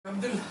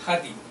Abdul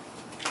Hadi.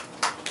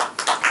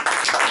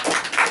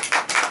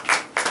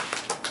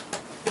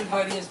 Abdul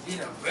Hadi has been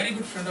a very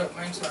good friend of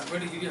mine, so I'm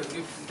going to give you a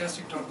very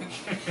fantastic topic.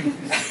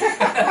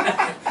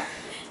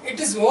 It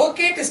is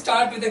okay to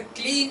start with a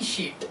clean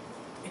sheet.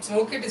 It's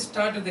okay to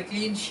start with a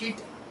clean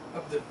sheet,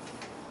 Abdul.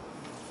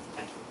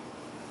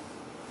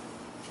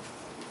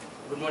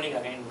 Good morning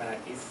again,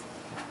 Marathis.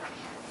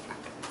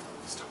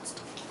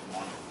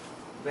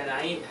 When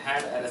I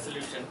had a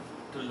resolution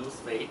to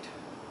lose weight,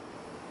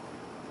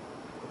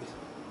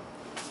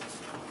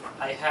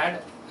 I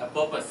had a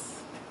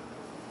purpose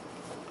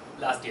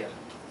last year.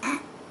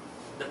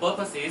 The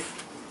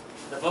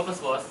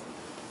purpose was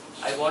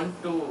I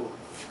want to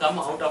come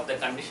out of the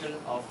condition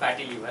of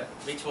fatty liver,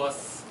 which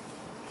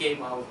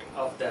came out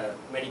of the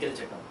medical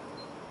checkup.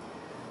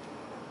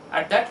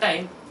 At that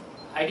time,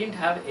 I didn't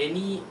have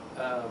any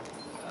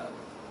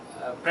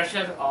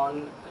pressure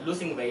on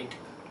losing weight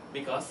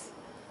because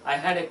I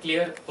had a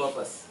clear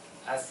purpose,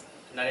 as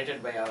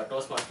narrated by our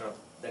Toastmaster of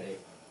the day.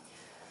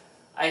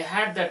 I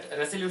had that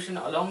resolution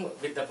along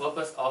with the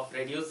purpose of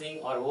reducing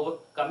or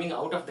coming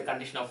out of the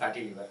condition of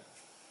fatty liver.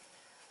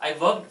 I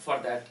worked for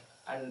that,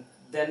 and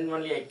then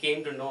only I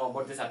came to know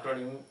about this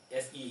acronym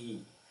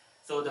SEE.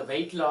 So the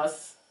weight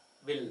loss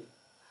will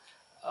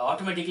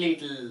automatically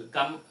it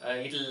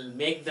will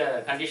make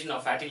the condition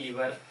of fatty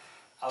liver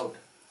out.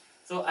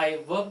 So I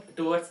worked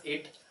towards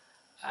it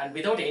and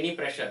without any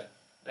pressure,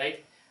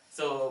 right?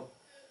 So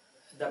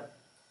the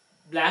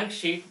blank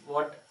sheet,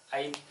 what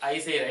I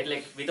say, right,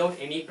 like without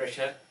any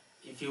pressure,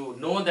 if you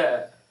know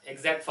the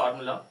exact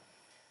formula,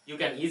 you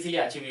can easily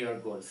achieve your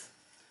goals.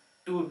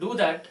 To do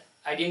that,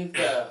 I didn't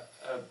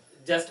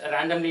just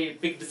randomly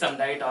picked some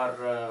diet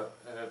or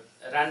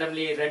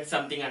randomly read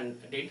something and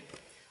did.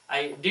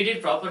 I did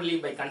it properly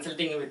by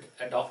consulting with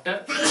a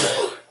doctor.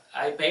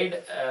 I paid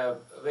a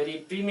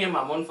very premium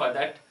amount for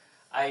that.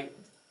 I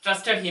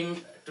trusted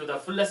him to the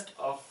fullest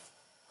of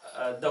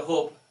the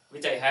hope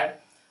which I had,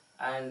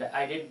 and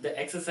I did the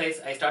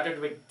exercise. I started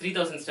with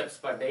 3,000 steps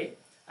per day,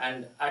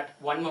 and at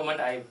one moment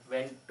I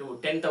went to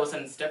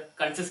 10,000 steps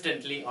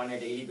consistently on a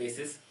daily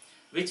basis,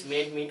 which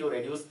made me to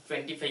reduce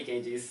 25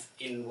 kgs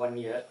in 1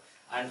 year,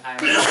 and I am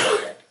proud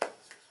of that.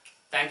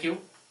 Thank you.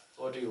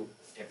 Over to you,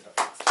 Tetra.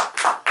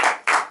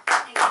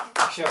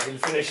 Sure, we'll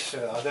finish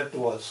other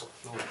two also.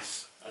 No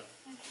worries.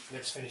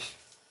 Let's finish.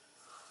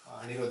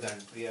 Anirudh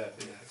and Priya.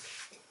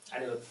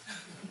 Anirudh.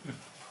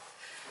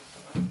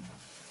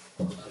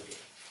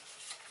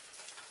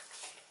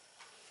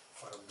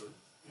 For Abdul,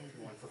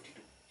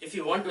 152. If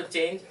you want to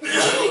change,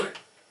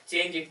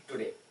 change it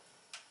today.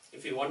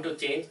 If you want to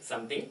change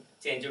something,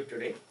 change it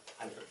today.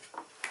 Anirudh.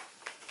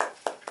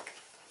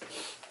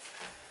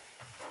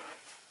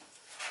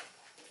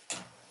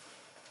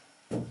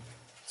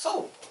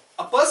 So,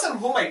 a person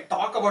whom I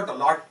talk about a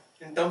lot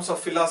in terms of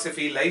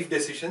philosophy, life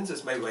decisions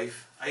is my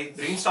wife. I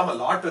brainstorm a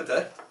lot with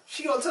her.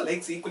 She also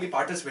likes equally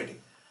participating.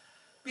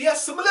 We are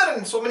similar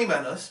in so many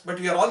manners, but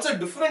we are also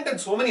different in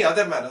so many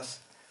other manners.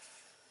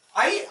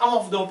 I am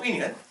of the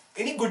opinion,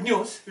 any good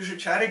news, you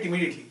should share it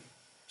immediately.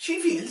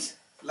 She feels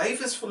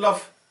life is full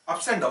of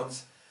ups and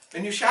downs.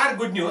 When you share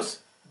good news,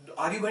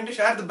 are you going to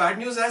share the bad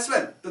news as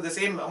well to the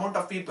same amount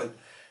of people?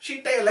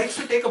 She likes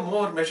to take a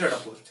more measured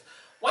approach.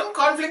 One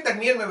conflict that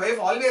me and my wife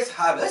always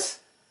have is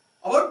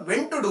about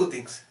when to do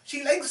things.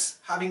 She likes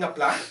having a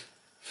plan,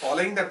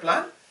 following that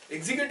plan,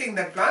 executing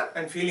that plan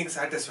and feeling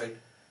satisfied.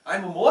 I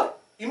am a more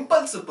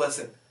impulsive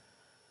person.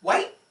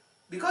 Why?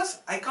 Because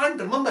I can't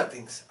remember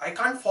things. I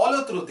can't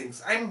follow through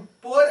things. I am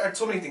poor at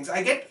so many things.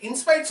 I get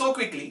inspired so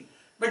quickly,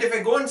 but if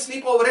I go and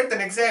sleep over it, the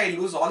next day I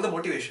lose all the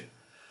motivation.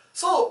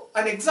 So,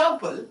 an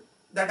example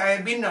that I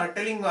have been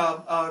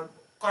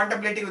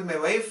contemplating with my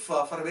wife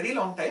for a very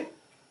long time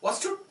was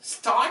to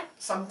start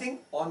something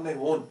on my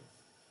own.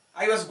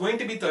 I was going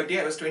to be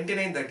 30, I was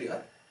 29 that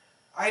year.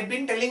 I had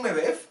been telling my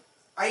wife,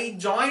 I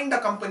joined a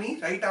company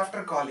right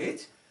after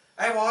college.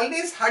 I have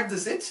always had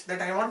this itch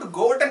that I want to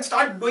go out and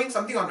start doing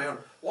something on my own.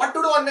 What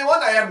to do on my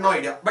own, I have no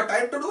idea, but I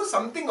have to do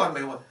something on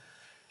my own.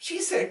 She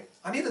said,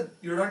 Anirudh,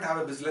 you don't have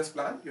a business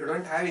plan, you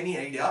don't have any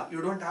idea,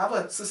 you don't have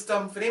a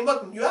system,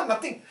 framework, you have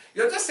nothing.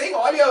 You're just saying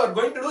all you are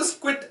going to do is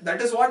quit.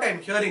 That is what I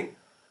am hearing.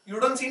 You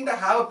don't seem to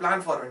have a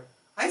plan for it.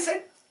 I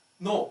said,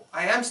 no,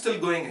 I am still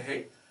going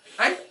ahead.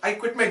 And I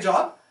quit my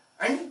job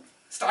and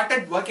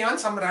started working on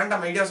some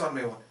random ideas on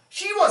my own.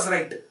 She was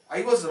right,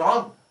 I was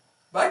wrong.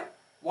 But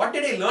what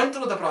did I learn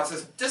through the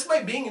process? Just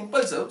by being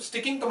impulsive,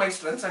 sticking to my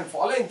strengths and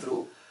following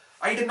through,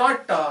 I did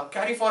not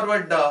carry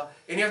forward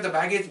any of the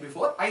baggage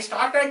before. I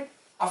started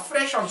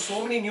afresh on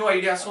so many new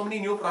ideas, so many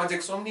new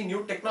projects, so many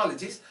new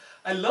technologies.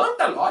 I learned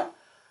a lot,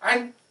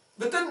 and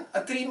within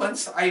 3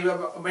 months, I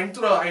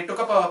took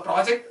up a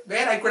project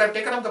where I could have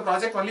taken up the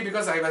project only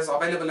because I was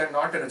available and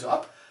not in a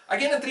job.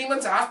 Again, 3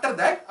 months after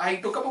that, I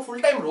took up a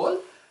full-time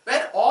role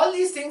where all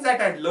these things that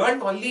I had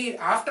learned only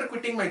after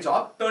quitting my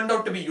job turned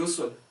out to be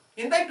useful.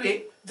 In that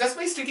way, just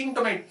by sticking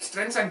to my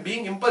strengths and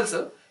being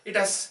impulsive, it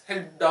has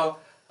helped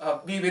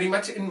be very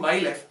much in my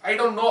life. I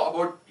don't know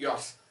about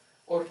yours.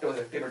 Over to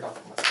the tabletop.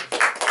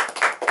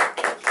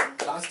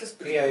 fastest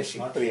Priya is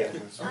not Priya.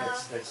 so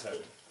let's have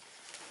it.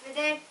 With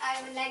that,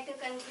 I would like to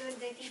conclude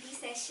the TT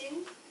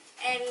session.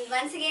 And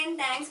once again,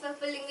 thanks for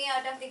pulling me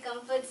out of the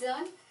comfort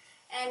zone.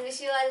 And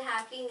wish you all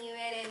Happy New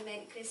Year and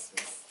Merry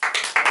Christmas.